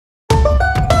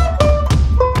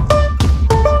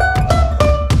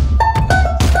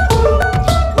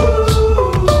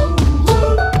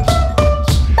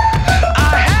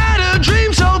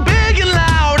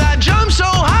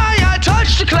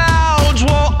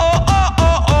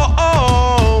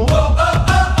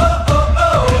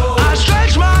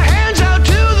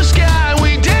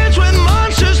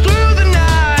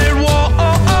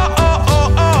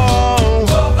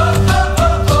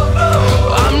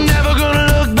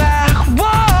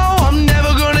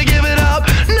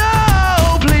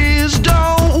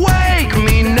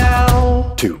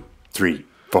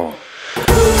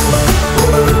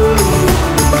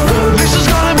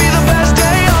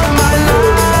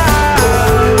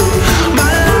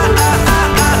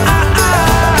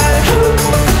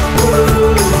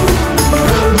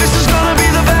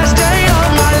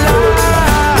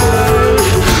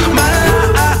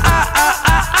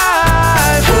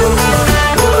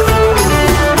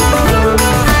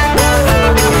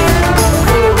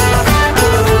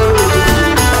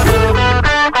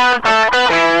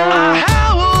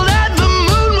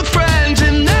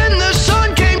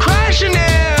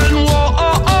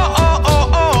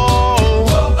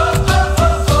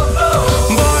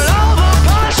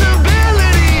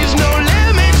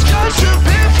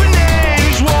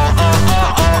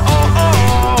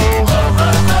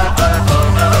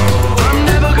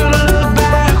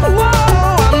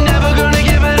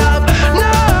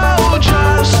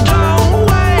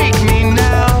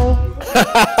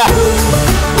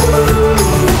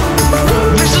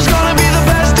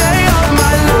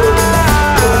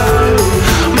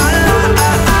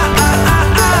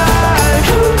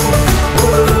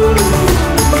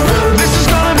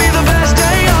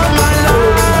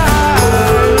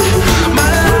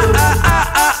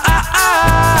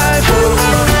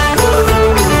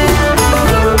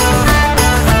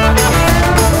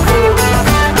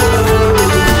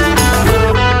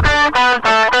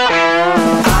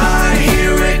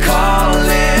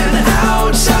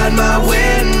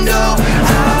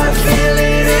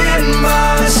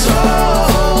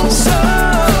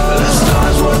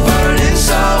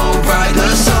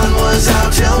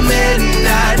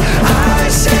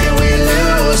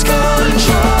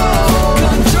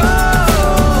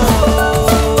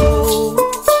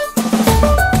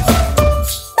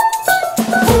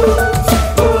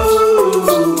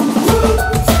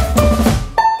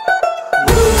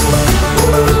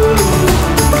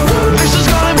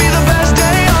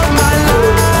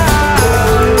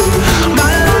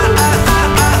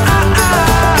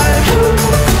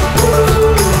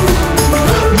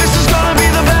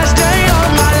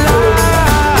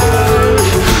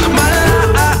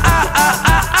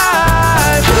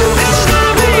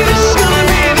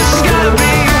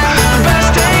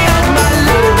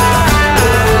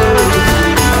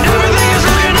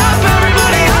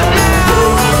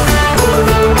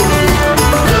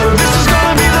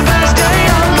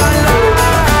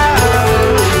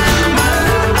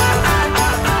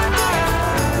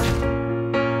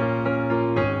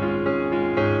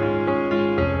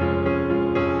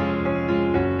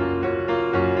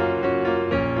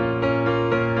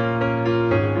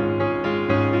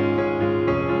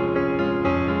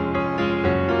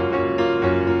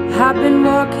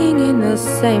walking in the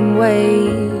same way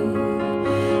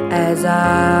as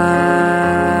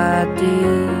I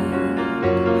did,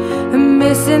 and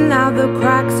missing out the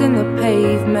cracks in the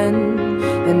pavement,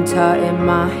 and tutting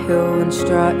my heel and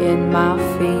strutting my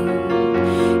feet.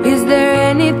 Is there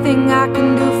anything I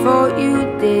can do for you,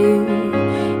 dear?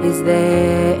 Is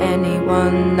there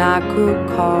anyone I could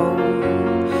call?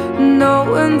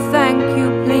 No, and thank you,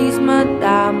 please,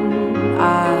 madame.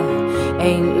 I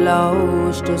ain't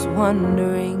lost, just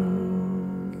wondering.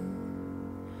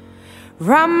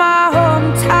 Round my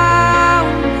hometown,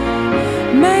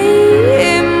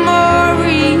 memories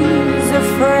of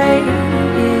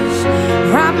phrase.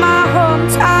 Round my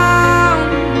hometown,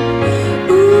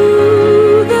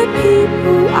 ooh, the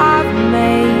people I've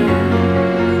made.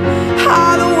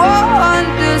 How the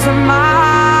wonders of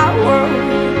my world,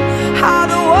 how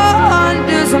the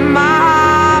wonders of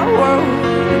my world,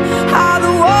 how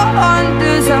the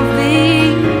wonders of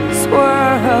this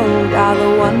world, how the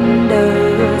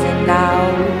wonders. And now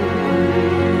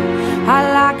I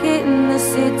like it in the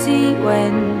city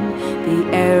when the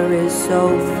air is so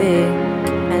thick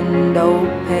and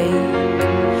opaque.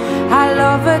 I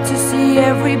love it to see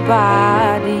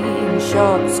everybody in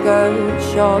short skirts,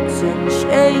 shorts and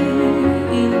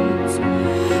shades.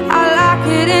 I like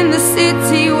it in the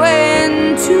city when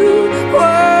two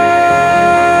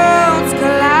worlds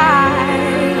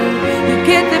collide. You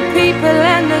get the people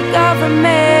and the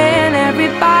government,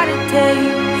 everybody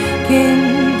taking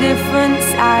different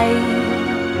sides.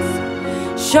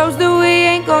 Shows that we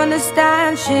ain't gonna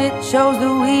stand shit, shows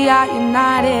that we are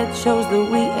united, shows that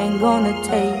we ain't gonna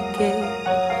take it.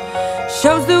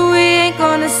 Shows that we ain't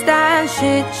gonna stand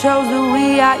shit, shows that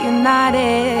we are united.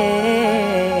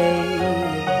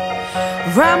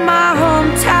 Round my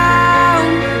hometown,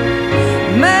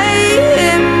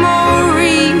 memories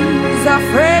are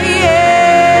fresh.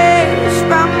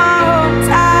 Round my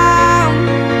hometown,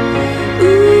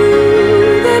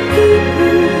 ooh, the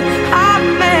people I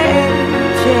met,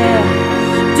 yeah.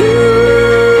 Do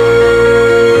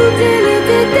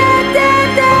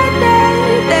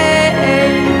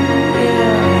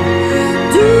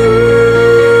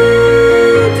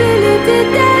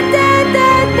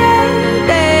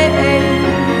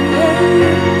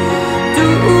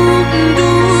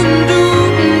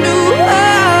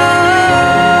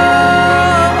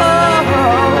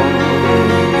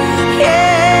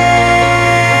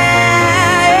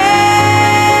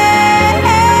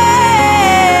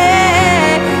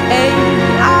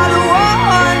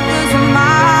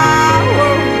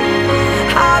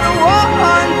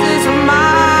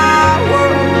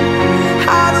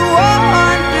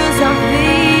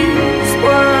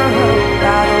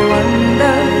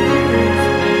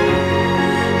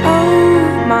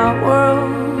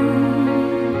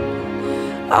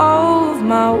of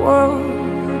my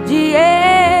world,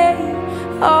 yeah,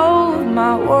 of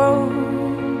my world,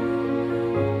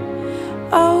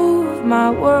 of my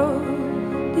world,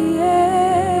 yeah.